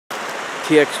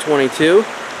TX22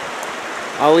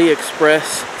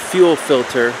 AliExpress fuel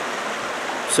filter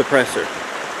suppressor.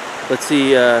 Let's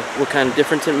see what kind of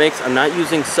difference it makes. I'm not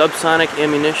using subsonic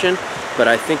ammunition, but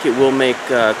I think it will make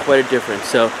quite a difference.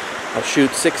 So I'll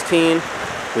shoot 16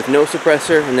 with no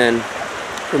suppressor, and then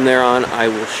from there on I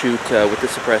will shoot with the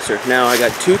suppressor. Now I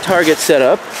got two targets set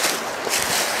up.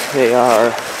 They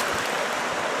are,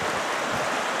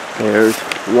 there's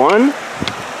one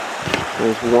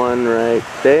right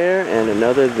there and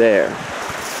another there.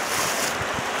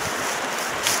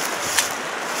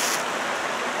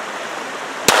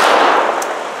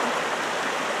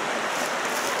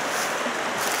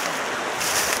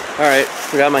 Alright,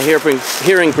 forgot my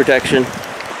hearing protection.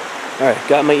 Alright,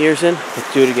 got my ears in.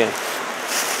 Let's do it again.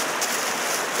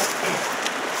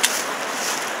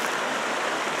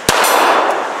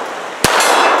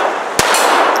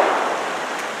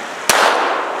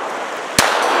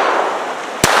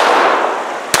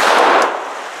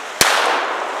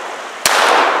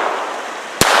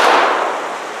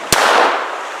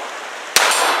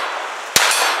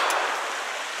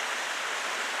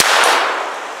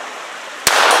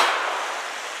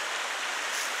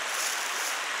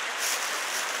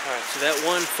 Alright, so that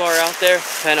one far out there,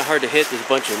 kind of hard to hit. There's a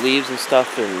bunch of leaves and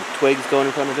stuff and twigs going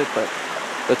in front of it, but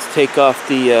let's take off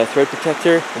the thread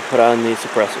protector and put on the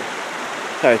suppressor.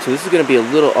 Alright, so this is going to be a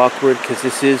little awkward because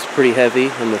this is pretty heavy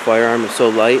and the firearm is so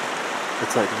light.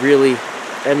 It's like really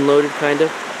end loaded kind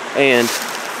of, and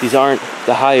these aren't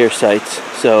the higher sights,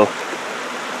 so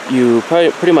you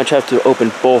pretty much have to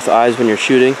open both eyes when you're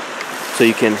shooting so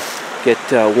you can get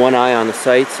one eye on the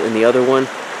sights and the other one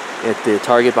at the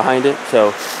target behind it.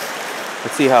 So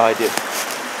let's see how I do.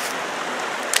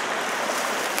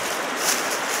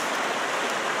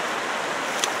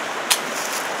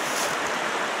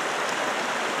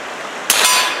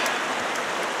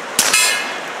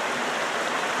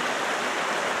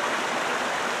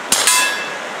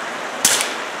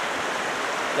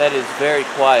 That is very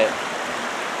quiet.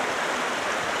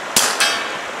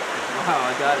 Wow,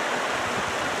 I got it.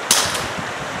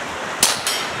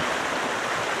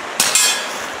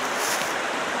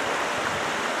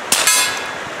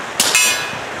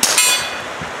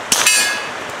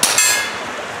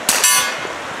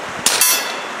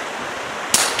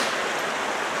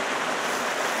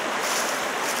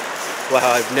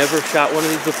 Wow, I've never shot one of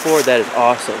these before. That is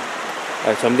awesome.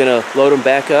 Alright, so I'm going to load them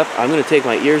back up. I'm going to take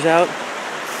my ears out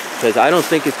because I don't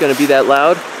think it's going to be that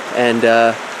loud, and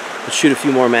let's shoot a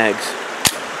few more mags.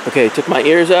 Okay, took my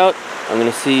ears out. I'm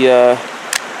going to see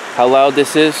how loud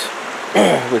this is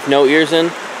with no ears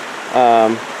in.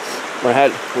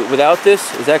 Without this,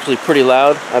 it's actually pretty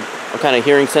loud. I'm kind of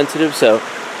hearing sensitive, so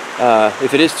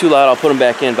if it is too loud, I'll put them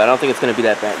back in, but I don't think it's going to be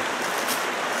that bad.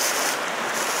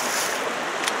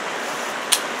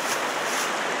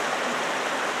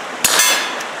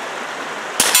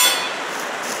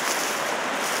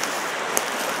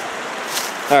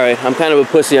 Alright, I'm kind of a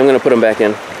pussy, I'm going to put them back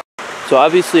in. So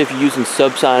obviously if you're using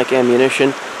subsonic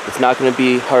ammunition, it's not going to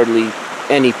be hardly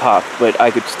any pop, but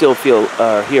I could still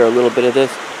hear a little bit of this,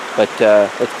 but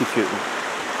let's keep shooting.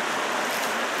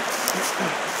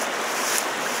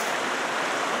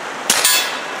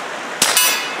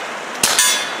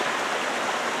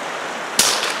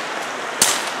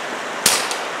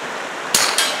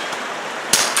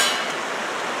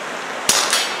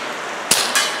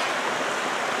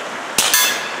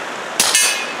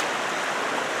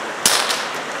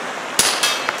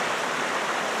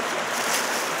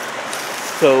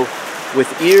 So with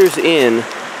ears in,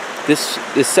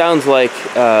 this sounds like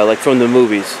from the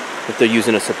movies if they're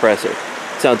using a suppressor.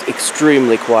 It sounds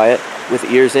extremely quiet with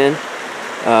ears in,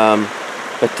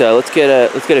 but let's get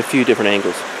a few different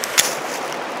angles.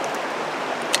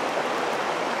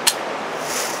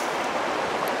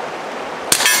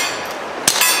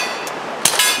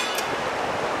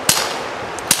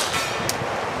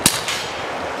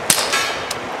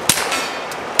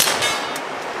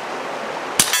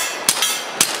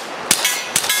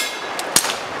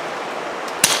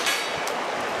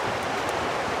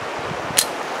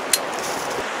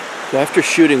 So after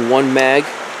shooting one mag,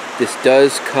 this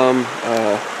does come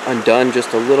undone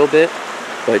just a little bit,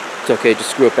 but it's okay,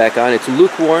 just screw it back on. It's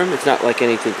lukewarm, it's not like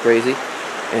anything crazy,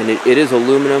 and it is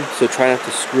aluminum, so try not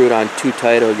to screw it on too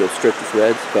tight or you'll strip the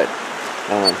threads, but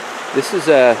this is,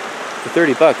 for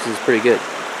 30 bucks, this is pretty good.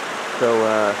 So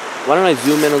why don't I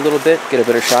zoom in a little bit, get a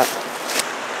better shot.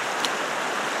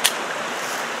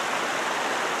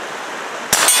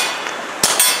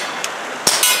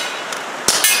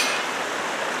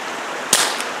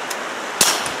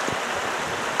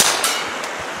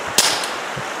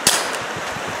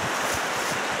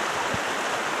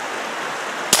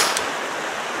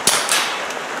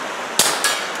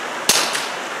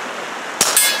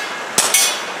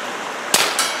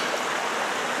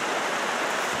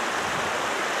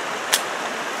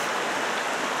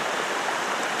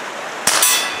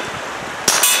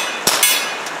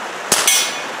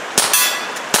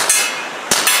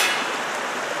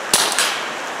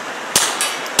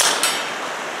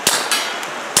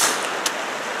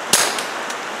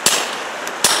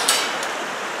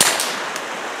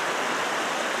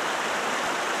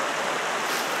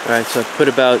 Alright, so I've put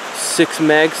about 6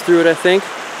 mags through it, I think.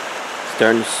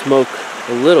 Starting to smoke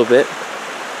a little bit.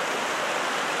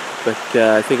 But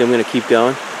I think I'm going to keep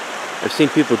going. I've seen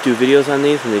people do videos on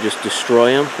these and they just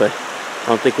destroy them, but I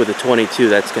don't think with a 22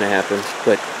 that's going to happen.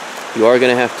 But you are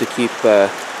going to have to keep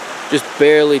just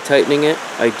barely tightening it.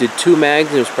 I did 2 mags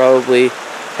and it was probably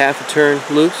half a turn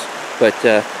loose, but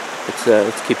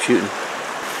let's keep shooting.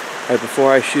 Alright,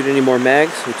 before I shoot any more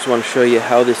mags, I just want to show you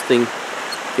how this thing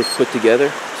gets put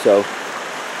together. So,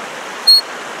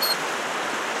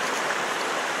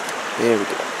 there we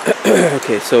go.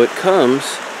 Okay, so it comes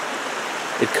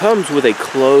with a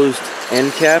closed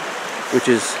end cap, which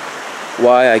is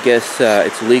why I guess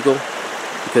it's legal,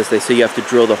 because they say you have to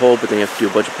drill the hole, but then you have to do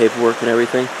a bunch of paperwork and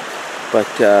everything. But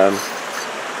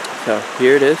so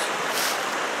here it is,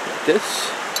 like this,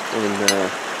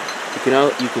 and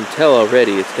you can tell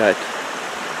already it's got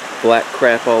black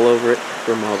crap all over it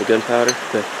from all the gunpowder.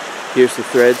 But here's the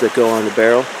threads that go on the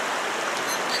barrel,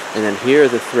 and then here are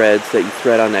the threads that you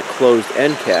thread on that closed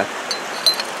end cap.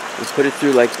 You put it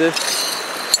through like this,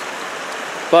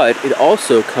 but it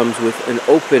also comes with an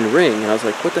open ring, and I was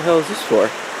like, what the hell is this for?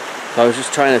 So I was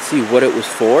just trying to see what it was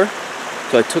for.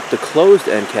 So I took the closed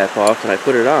end cap off and I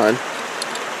put it on,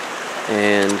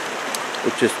 and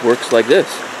it just works like this.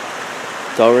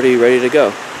 It's already ready to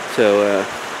go. So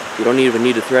you don't even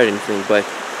need to thread anything, but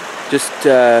just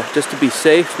to be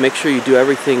safe, make sure you do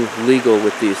everything legal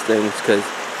with these things, because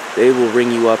they will ring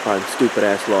you up on stupid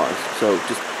ass laws. So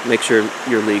just make sure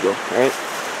you're legal, alright?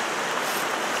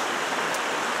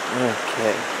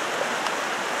 Okay.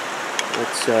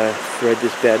 Let's thread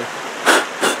this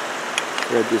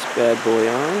bad boy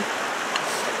on.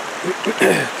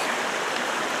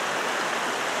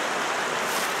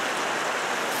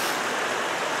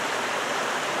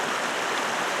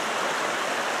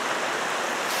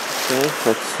 Okay,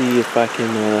 let's see if I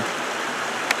can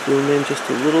zoom in just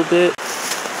a little bit.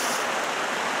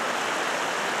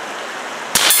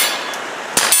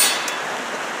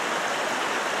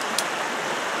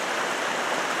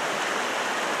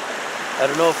 I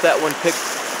don't know if that one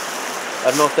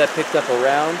picked up a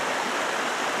round.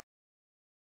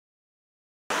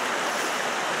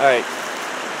 Alright,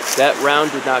 that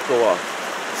round did not go off.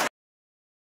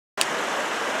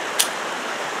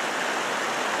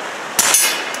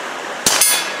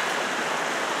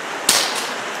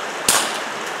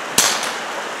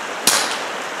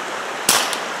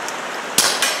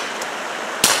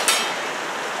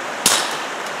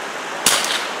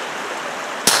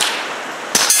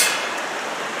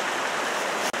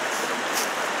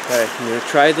 Alright, I'm going to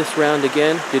try this round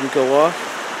again. Didn't go off.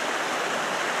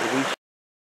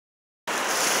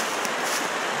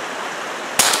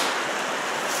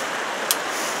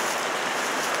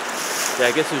 Yeah,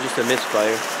 I guess it was just a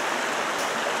misfire.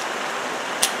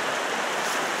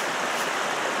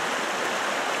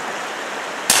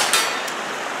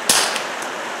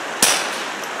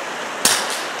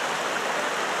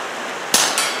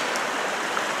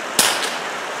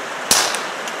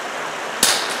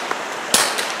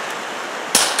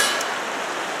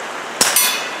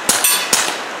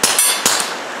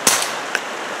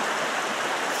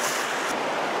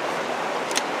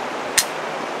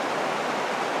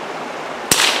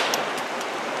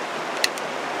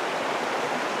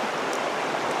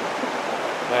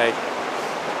 Alright,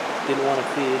 didn't want to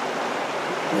feed.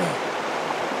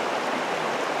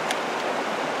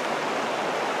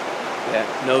 Yeah,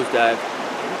 nosedive.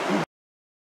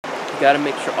 You gotta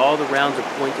make sure all the rounds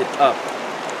are pointed up.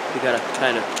 You gotta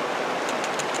kind of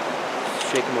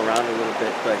shake them around a little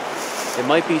bit, but it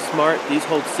might be smart. These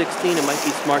hold 16, it might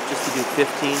be smart just to do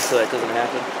 15 so that doesn't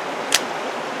happen.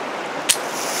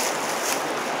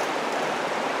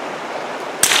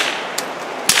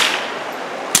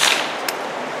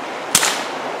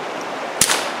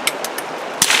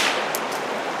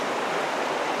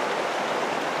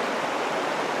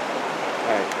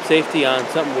 Alright, safety on,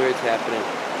 something weird's happening.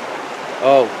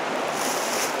 Oh.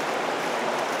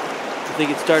 I think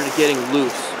it started getting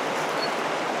loose.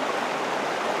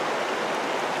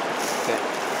 Okay.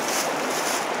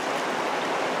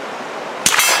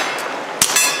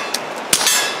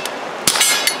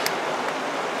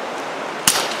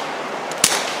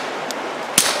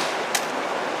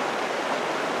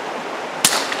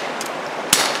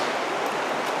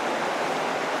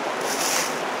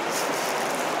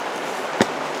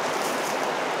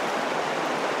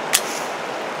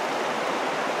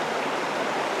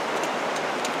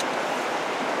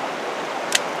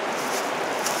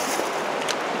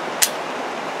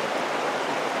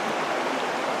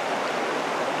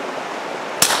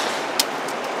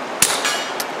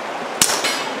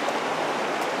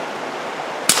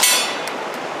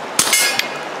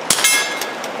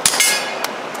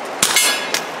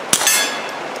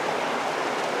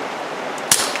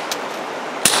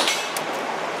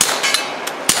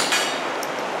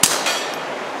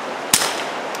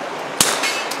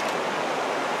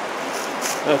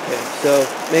 Okay, so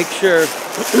make sure.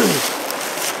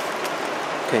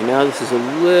 Okay, now this is a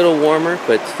little warmer,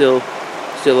 but still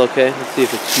okay. Let's see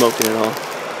if it's smoking at all.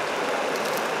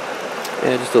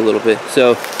 Yeah, just a little bit.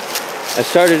 So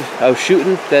I was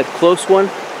shooting that close one.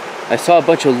 I saw a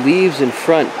bunch of leaves in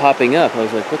front popping up. I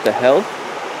was like, what the hell?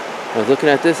 I was looking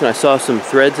at this and I saw some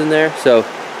threads in there. So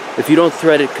if you don't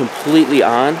thread it completely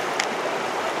on,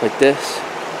 like this,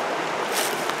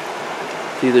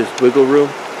 see there's wiggle room.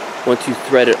 Once you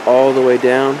thread it all the way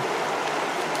down,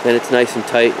 then it's nice and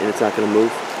tight and it's not going to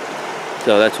move.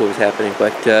 So that's what was happening.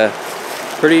 But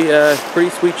pretty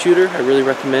sweet shooter. I really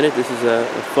recommend it. This is a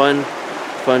fun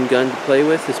gun to play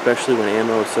with, especially when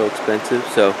ammo is so expensive.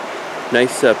 So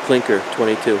nice Plinker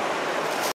 22.